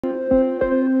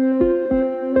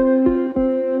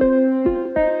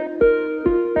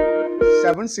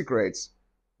7 secrets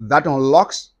that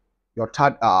unlocks your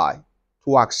third eye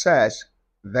to access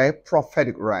the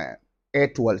prophetic realm.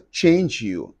 It will change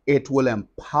you. It will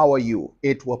empower you.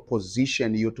 It will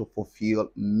position you to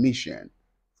fulfill mission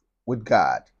with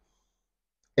God.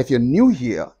 If you're new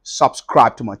here,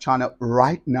 subscribe to my channel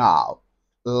right now.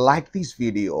 Like this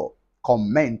video,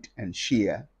 comment and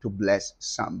share to bless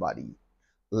somebody.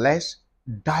 Let's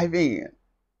dive in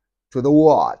to the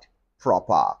word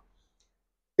proper.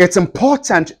 It's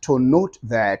important to note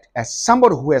that as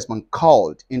somebody who has been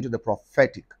called into the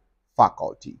prophetic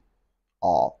faculty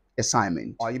or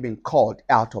assignment, or you've been called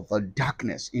out of the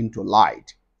darkness into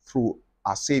light through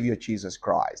our Savior Jesus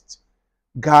Christ,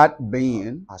 God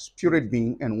being a spirit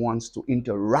being and wants to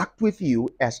interact with you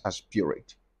as a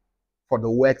spirit. For the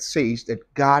word says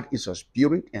that God is a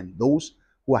spirit, and those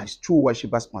who are his true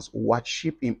worshippers must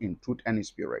worship him in truth and in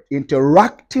spirit.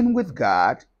 Interacting with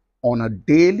God on a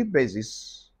daily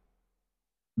basis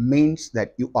means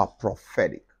that you are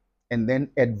prophetic, and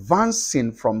then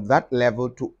advancing from that level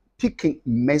to picking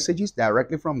messages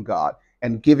directly from God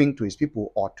and giving to his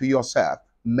people or to yourself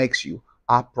makes you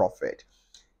a prophet.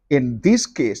 In this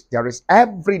case, there is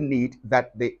every need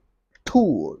that the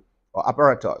tool or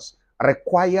apparatus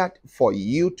required for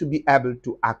you to be able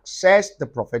to access the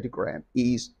prophetic realm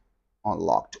is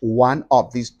unlocked. One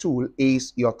of these tools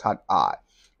is your third eye.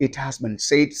 It has been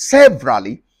said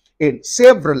severally in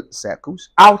several circles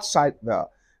outside the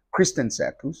Christian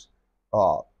circles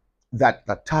that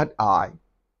the third eye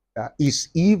is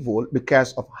evil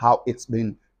because of how it's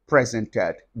been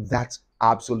presented. That's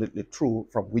absolutely true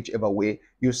from whichever way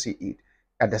you see it.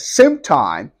 At the same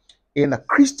time, in a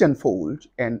Christian fold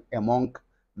and among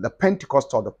the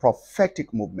Pentecostal, the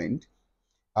prophetic movement,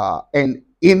 and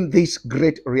in this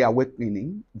great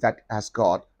reawakening that has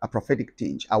got a prophetic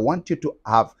tinge, I want you to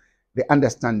have the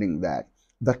understanding that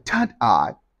the third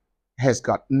eye has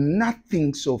got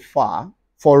nothing so far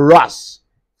for us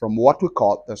from what we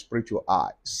call the spiritual eye.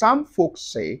 Some folks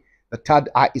say the third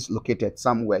eye is located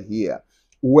somewhere here.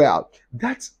 Well,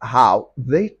 that's how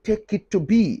they take it to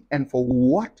be, and for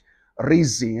what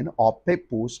reason or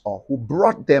purpose or who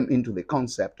brought them into the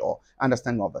concept or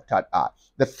understanding of the third eye.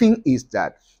 The thing is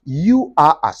that you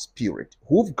are a spirit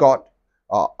who've got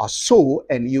a soul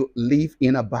and you live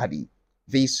in a body,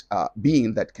 this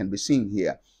being that can be seen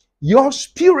here. Your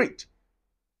spirit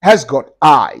has got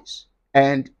eyes,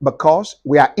 and because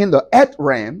we are in the earth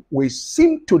realm, we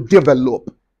seem to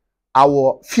develop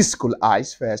our physical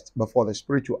eyes first before the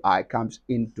spiritual eye comes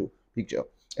into picture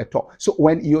at all. So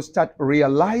when you start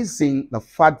realizing the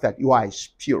fact that you are a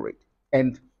spirit,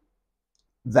 and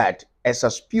that as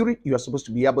a spirit you are supposed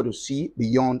to be able to see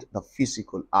beyond the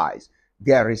physical eyes,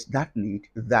 there is that need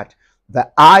that the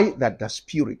eye that the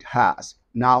spirit has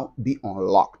now be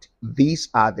unlocked. These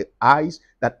are the eyes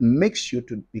that makes you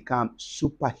to become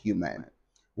superhuman,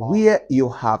 where you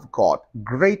have got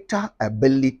greater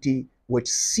ability with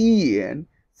seeing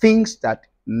things that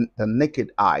the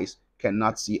naked eyes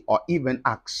cannot see, or even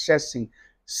accessing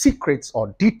secrets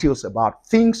or details about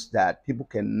things that people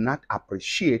cannot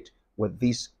appreciate with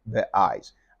these their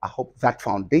eyes. I hope that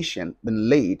foundation been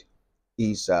laid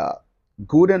is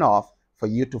good enough for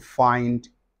you to find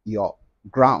your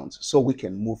grounds, so we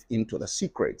can move into the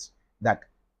secrets that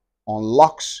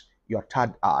unlocks your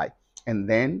third eye, and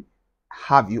then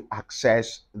have you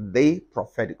access the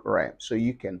prophetic realm so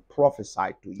you can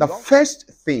prophesy to you. The first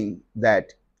thing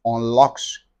that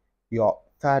unlocks your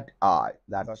third eye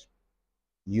that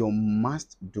you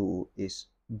must do is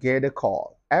get a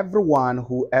call. Everyone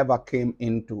who ever came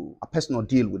into a personal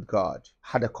deal with God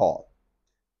had a call.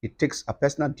 It takes a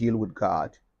personal deal with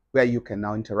God where you can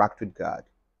now interact with God,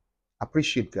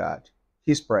 appreciate God,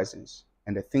 his presence,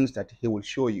 and the things that he will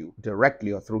show you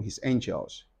directly or through his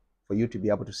angels for you to be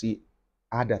able to see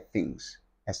other things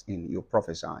as in you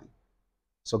prophesying.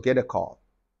 So get a call.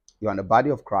 You're in the body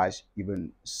of Christ, you've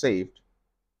been saved,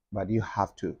 but you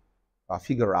have to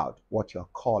figure out what your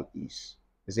call is.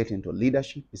 Is it into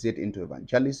leadership? Is it into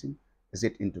evangelism? Is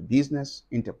it into business,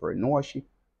 entrepreneurship?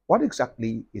 What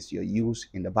exactly is your use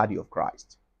in the body of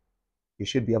Christ? You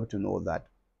should be able to know that.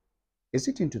 Is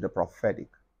it into the prophetic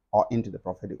or into the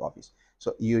prophetic office?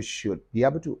 So you should be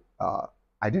able to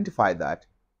identify that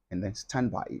and then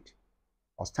stand by it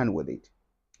or stand with it.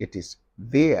 It is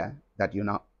there that you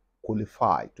now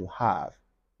qualify to have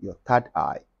your third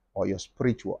eye or your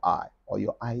spiritual eye or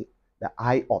your eye, the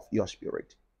eye of your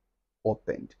spirit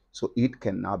opened, so it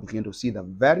can now begin to see the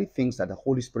very things that the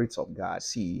Holy Spirit of God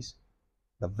sees,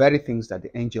 the very things that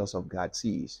the angels of God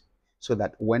sees, so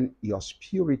that when your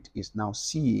spirit is now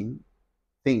seeing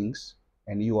things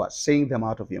and you are saying them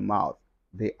out of your mouth,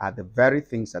 They are the very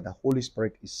things that the Holy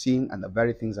Spirit is seeing, and the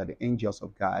very things that the angels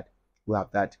of God who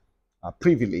have that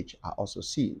privilege are also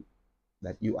seeing,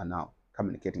 that you are now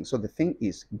communicating. So the thing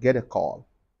is, get a call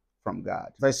from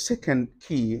God. The second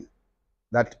key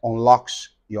that unlocks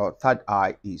your third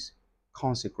eye is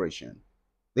consecration.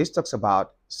 This talks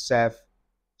about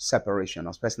self-separation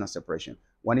or personal separation.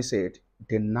 When he said,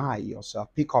 deny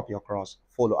yourself, pick up your cross,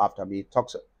 follow after me, it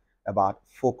talks about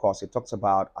focus. It talks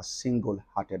about a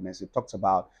single-heartedness. It talks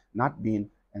about not being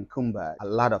encumbered, a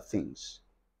lot of things,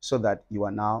 so that you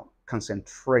are now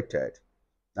concentrated.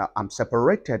 Now, I'm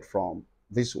separated from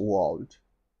this world,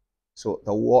 so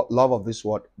the love of this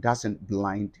world doesn't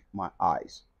blind my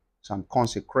eyes. So I'm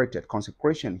consecrated.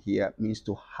 Consecration here means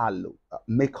to hallow,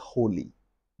 make holy.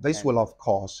 This will, of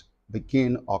course,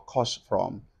 begin or course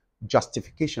from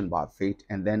justification by faith,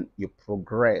 and then you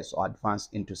progress or advance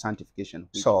into sanctification.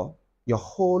 So your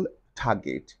whole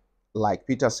target, like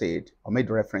Peter said, or made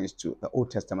reference to the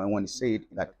Old Testament when he said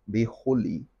that be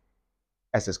holy,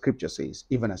 as the scripture says,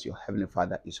 even as your heavenly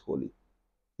Father is holy.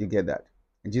 You get that?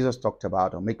 And Jesus talked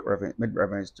about or made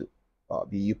reference to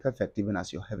be you perfect, even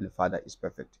as your heavenly Father is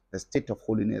perfect. The state of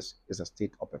holiness is a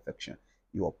state of perfection.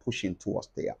 You are pushing towards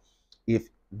there. If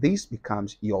this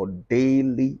becomes your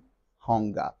daily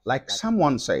hunger, like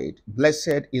someone said,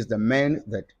 blessed is the man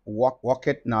that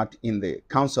walketh not in the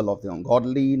counsel of the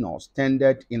ungodly, nor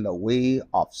standeth in the way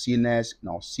of sinners,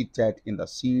 nor sitteth in the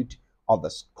seat of the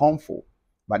scornful,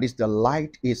 but his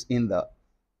delight is in the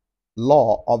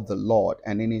law of the Lord,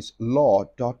 and in his law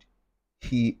doth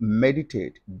he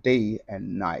meditate day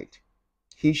and night.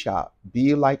 He shall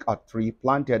be like a tree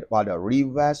planted by the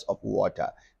rivers of water,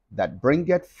 that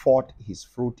bringeth forth his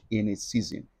fruit in its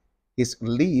season. His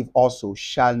leaf also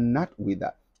shall not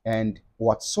wither, and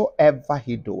whatsoever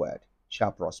he doeth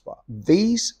shall prosper.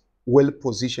 This will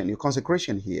position you.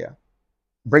 Consecration here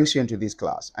brings you into this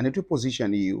class, and it will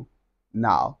position you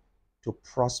now to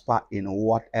prosper in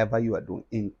whatever you are doing,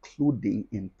 including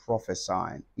in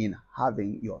prophesying, in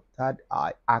having your third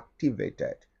eye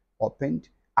activated, opened,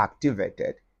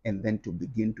 activated, and then to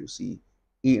begin to see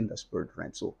in the spirit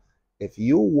realm. So if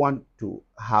you want to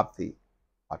have the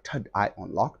third eye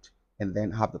unlocked, and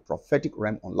then have the prophetic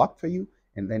realm unlocked for you,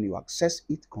 and then you access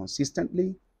it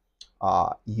consistently,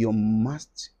 you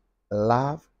must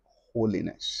love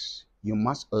holiness. You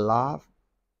must love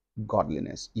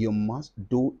godliness. You must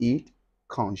do it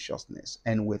consciousness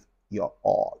and with your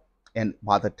all. And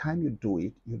by the time you do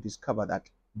it, you discover that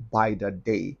by the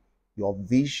day, your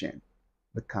vision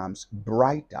becomes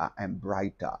brighter and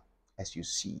brighter as you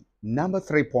see. Number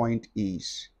 3 point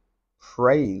is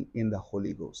praying in the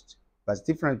Holy Ghost. There's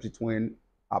difference between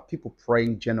people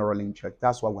praying generally in church.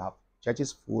 That's why we have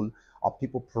churches full of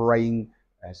people praying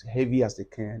as heavy as they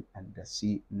can and they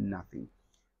see nothing.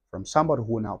 From somebody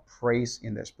who now prays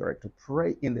in the Spirit. To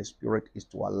pray in the Spirit is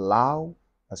to allow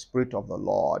the Spirit of the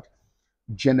Lord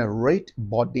generate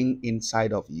burden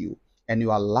inside of you, and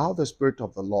you allow the Spirit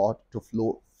of the Lord to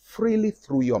flow freely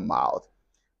through your mouth,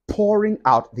 pouring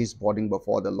out this burden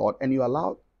before the Lord, and you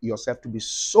allow yourself to be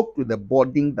soaked with the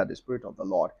burden that the Spirit of the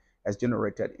Lord has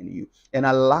generated in you, and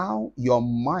allow your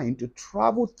mind to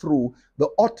travel through the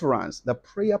utterance, the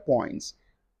prayer points,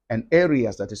 and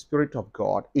areas that the Spirit of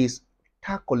God is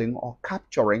tackling or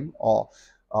capturing or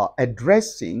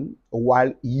addressing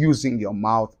while using your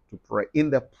mouth to pray. In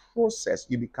the process,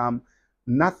 you become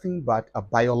nothing but a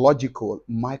biological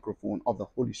microphone of the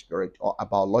Holy Spirit, or a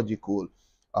biological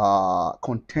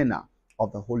container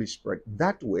of the Holy Spirit.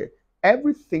 That way,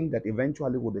 everything that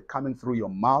eventually will be coming through your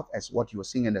mouth as what you are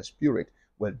seeing in the Spirit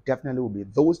will definitely be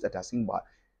those that are seen by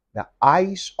the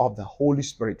eyes of the Holy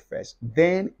Spirit first,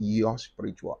 then your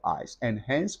spiritual eyes. And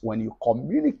hence, when you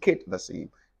communicate the same,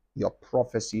 your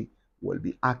prophecy will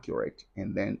be accurate.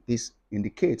 And then this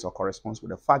indicates or corresponds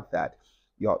with the fact that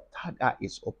your third eye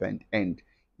is opened and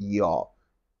your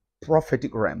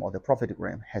prophetic realm, or the prophetic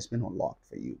realm, has been unlocked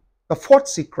for you. The fourth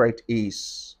secret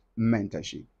is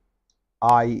mentorship.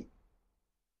 I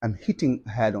am hitting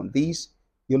head on this.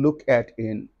 You look at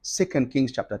in 2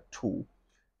 Kings chapter 2,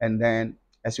 and then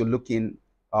as you're looking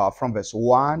from verse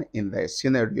 1 in the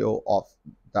scenario of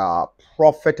the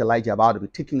prophet Elijah about to be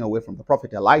taken away from the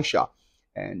prophet Elisha,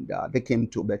 and they came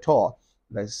to Bethel,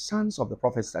 the sons of the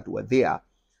prophets that were there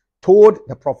told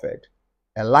the prophet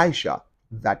Elisha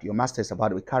that your master is about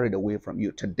to be carried away from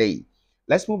you today.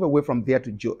 Let's move away from there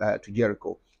to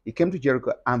Jericho. He came to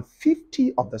Jericho, and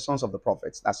 50 of the sons of the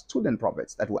prophets, that's student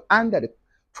prophets that were under the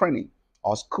training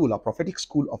or school, or prophetic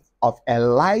school of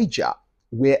Elijah,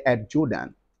 were at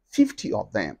Jordan. 50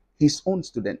 of them, his own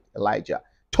student Elijah,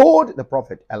 told the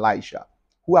prophet Elisha,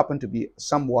 who happen to be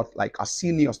somewhat like a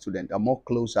senior student, a more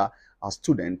closer a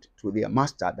student to their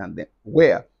master than they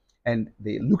were. And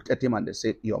they looked at him and they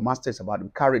said, your master is about to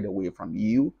be carried away from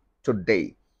you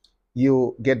today.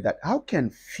 You get that? How can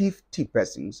 50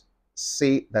 persons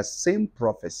say the same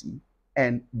prophecy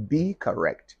and be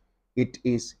correct? It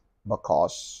is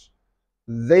because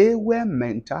they were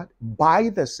mentored by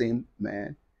the same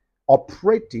man,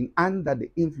 operating under the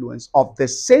influence of the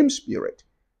same spirit.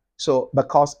 So,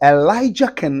 because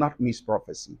Elijah cannot miss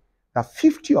prophecy, the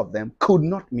 50 of them could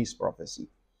not miss prophecy.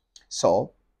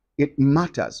 So, it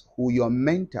matters who your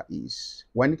mentor is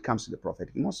when it comes to the prophet.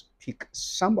 You must pick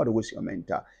somebody who is your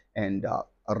mentor and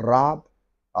rub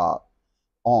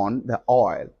on the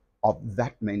oil of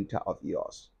that mentor of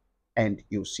yours. And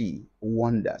you see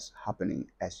wonders happening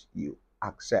as you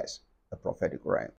access the prophetic realm.